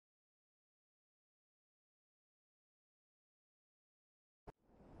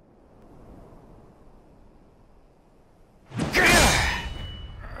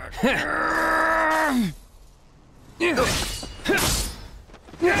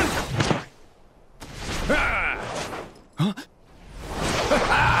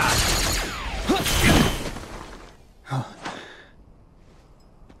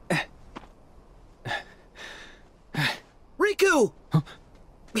Riku!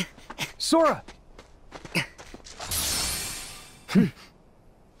 Sora!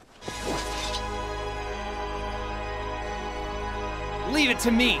 Leave it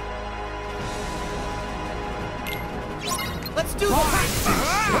to me. Let's do this!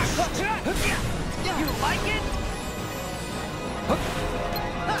 You like it?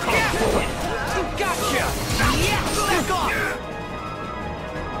 Gotcha! Yeah! Back off!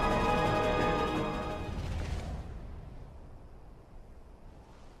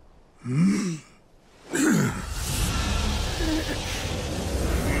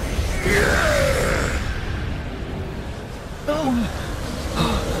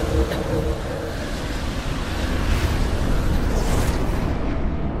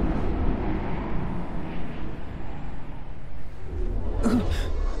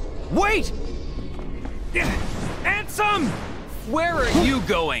 Wait! Ansem! Where are you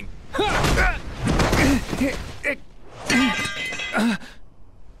going?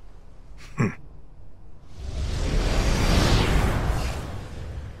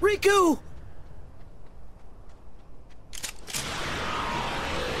 Riku!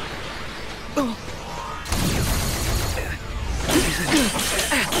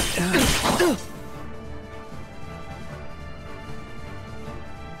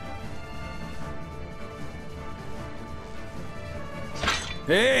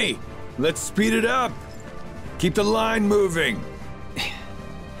 Hey! Let's speed it up! Keep the line moving!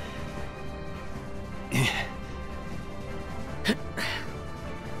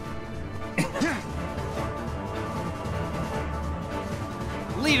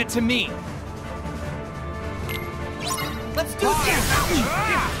 Leave it to me. Let's do this!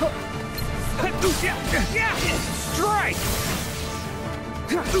 Strike!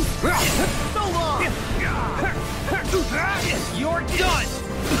 So long! You're done!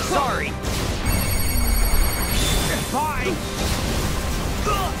 Sorry. Bye!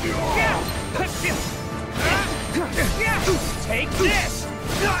 Take this!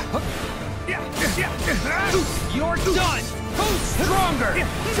 You're done! Who's stronger?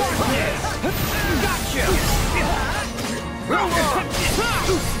 Gotcha!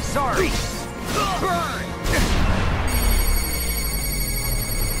 Sorry. Burn!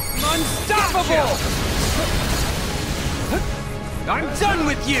 Unstoppable! I'm done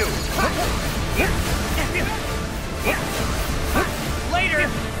with you! Later!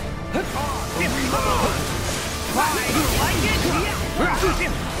 Bye! You like it?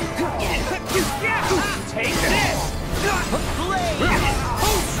 Take this! Blade!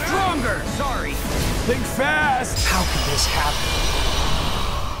 Who's stronger? Sorry. Think fast! How could this happen?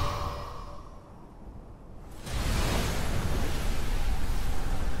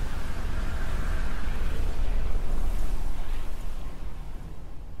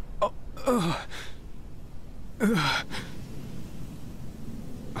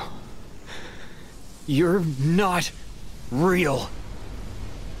 You're not real.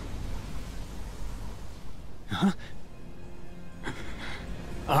 Huh?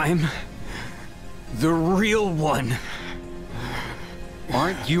 I'm the real one.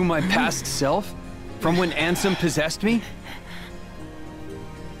 Aren't you my past self? From when Ansem possessed me?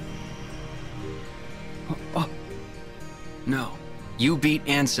 No. You beat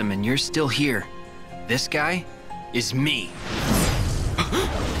Ansem and you're still here. This guy is me.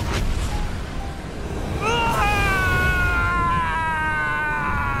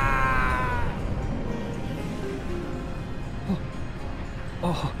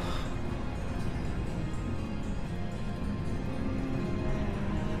 Oh.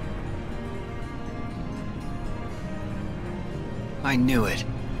 I knew it.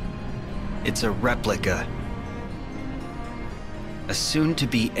 It's a replica. A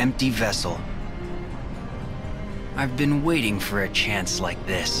soon-to-be empty vessel. I've been waiting for a chance like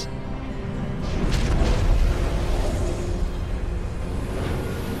this.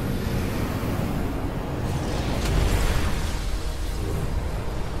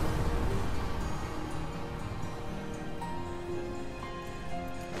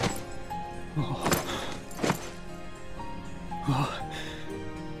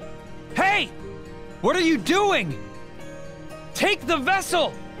 Hey! What are you doing? Take the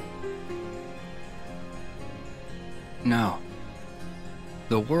vessel! No.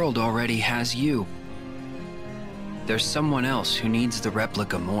 The world already has you. There's someone else who needs the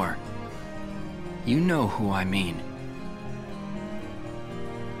replica more. You know who I mean.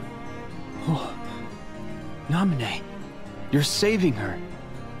 Namine, you're saving her.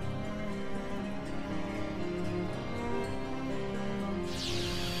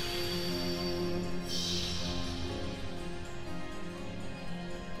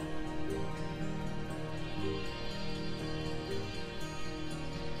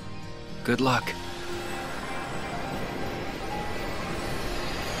 Good luck.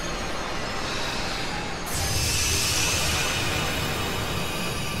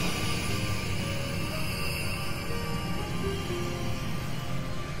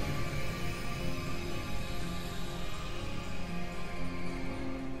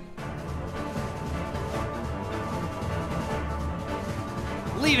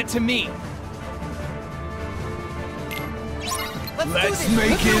 Leave it to me. Let's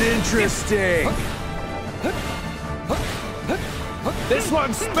make it interesting. This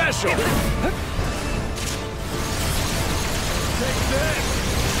one's special. Take this.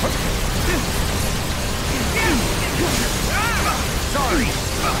 Sorry.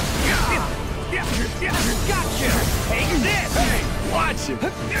 Gotcha. Take this. Hey, watch it.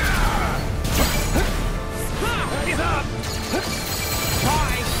 Heads up.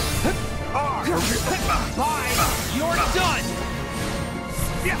 Bye. Bye. You're done.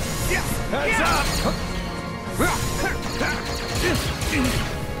 Heads up.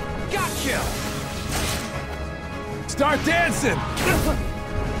 Gotcha. Start dancing.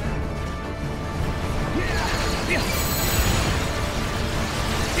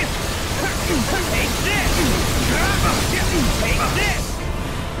 Take this. Take this.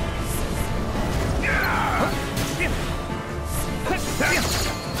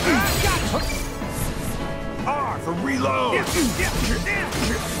 Gotcha. R for reload.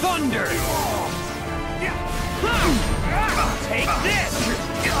 Thunder. Take this.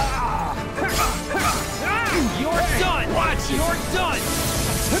 You're done. Watch it. You're done.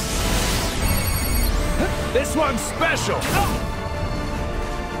 This one's special.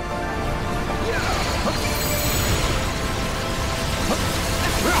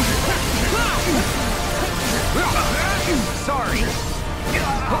 Sorry.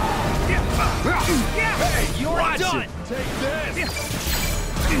 Hey, You're watch done. it. Take this.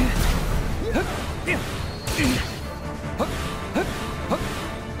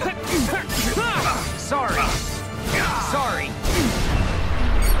 Sorry. Sorry.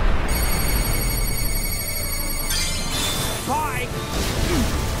 Bye.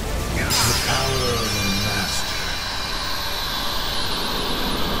 The power of the master.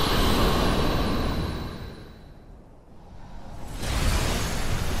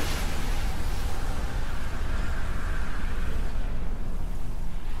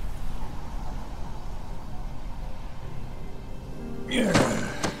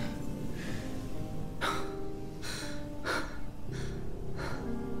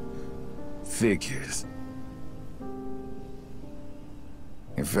 Figures.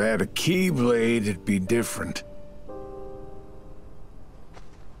 If I had a keyblade, it'd be different.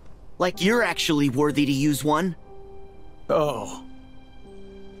 Like you're actually worthy to use one. Oh.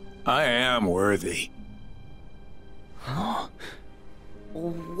 I am worthy.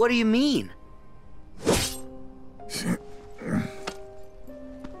 What do you mean?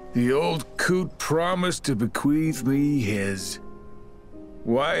 The old coot promised to bequeath me his.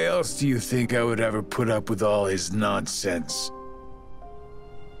 Why else do you think I would ever put up with all his nonsense?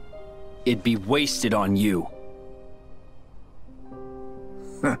 It'd be wasted on you.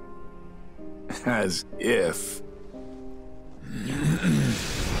 As if.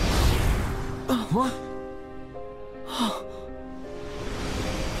 What?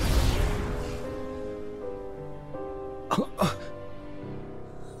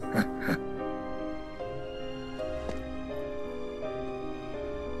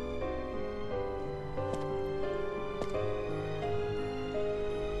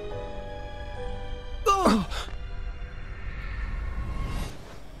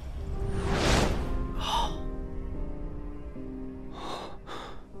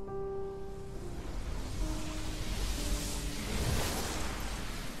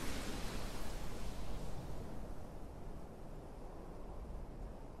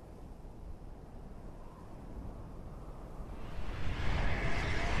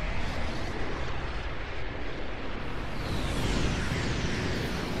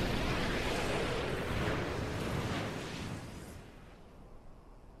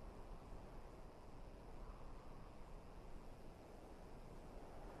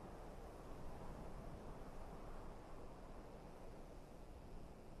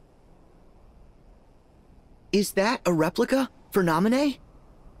 Is that a replica for Namine?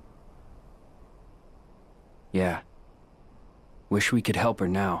 Yeah. Wish we could help her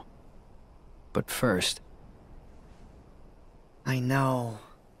now. But first, I know.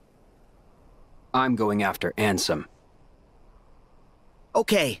 I'm going after Ansem.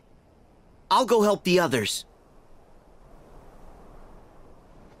 Okay. I'll go help the others.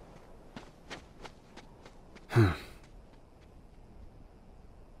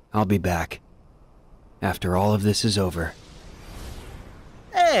 I'll be back. After all of this is over.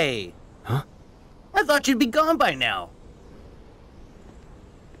 Hey! Huh? I thought you'd be gone by now.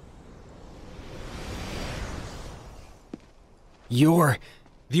 You're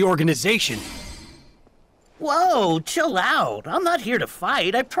the organization. Whoa, chill out. I'm not here to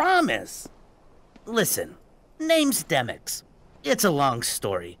fight, I promise. Listen, name's Demix. It's a long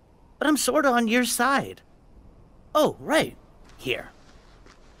story, but I'm sorta on your side. Oh, right. Here.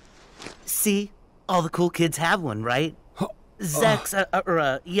 See? All the cool kids have one, right? Zex,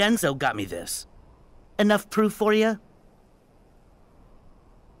 Yenzo got me this. Enough proof for you?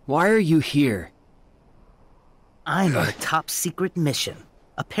 Why are you here? I'm on a top secret mission.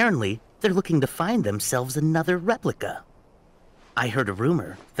 Apparently, they're looking to find themselves another replica. I heard a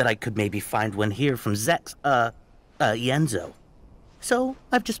rumor that I could maybe find one here from Zex, Yenzo. So,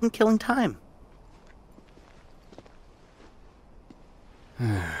 I've just been killing time.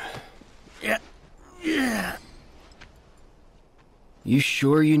 Yeah. You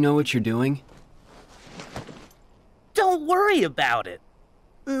sure you know what you're doing? Don't worry about it.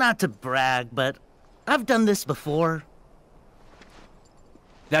 Not to brag, but I've done this before.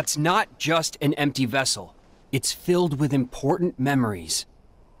 That's not just an empty vessel. It's filled with important memories.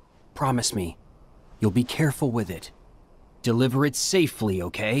 Promise me, you'll be careful with it. Deliver it safely,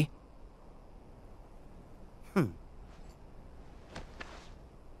 okay?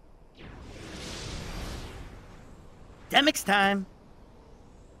 Demix time.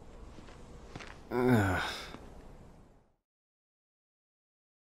 Ugh.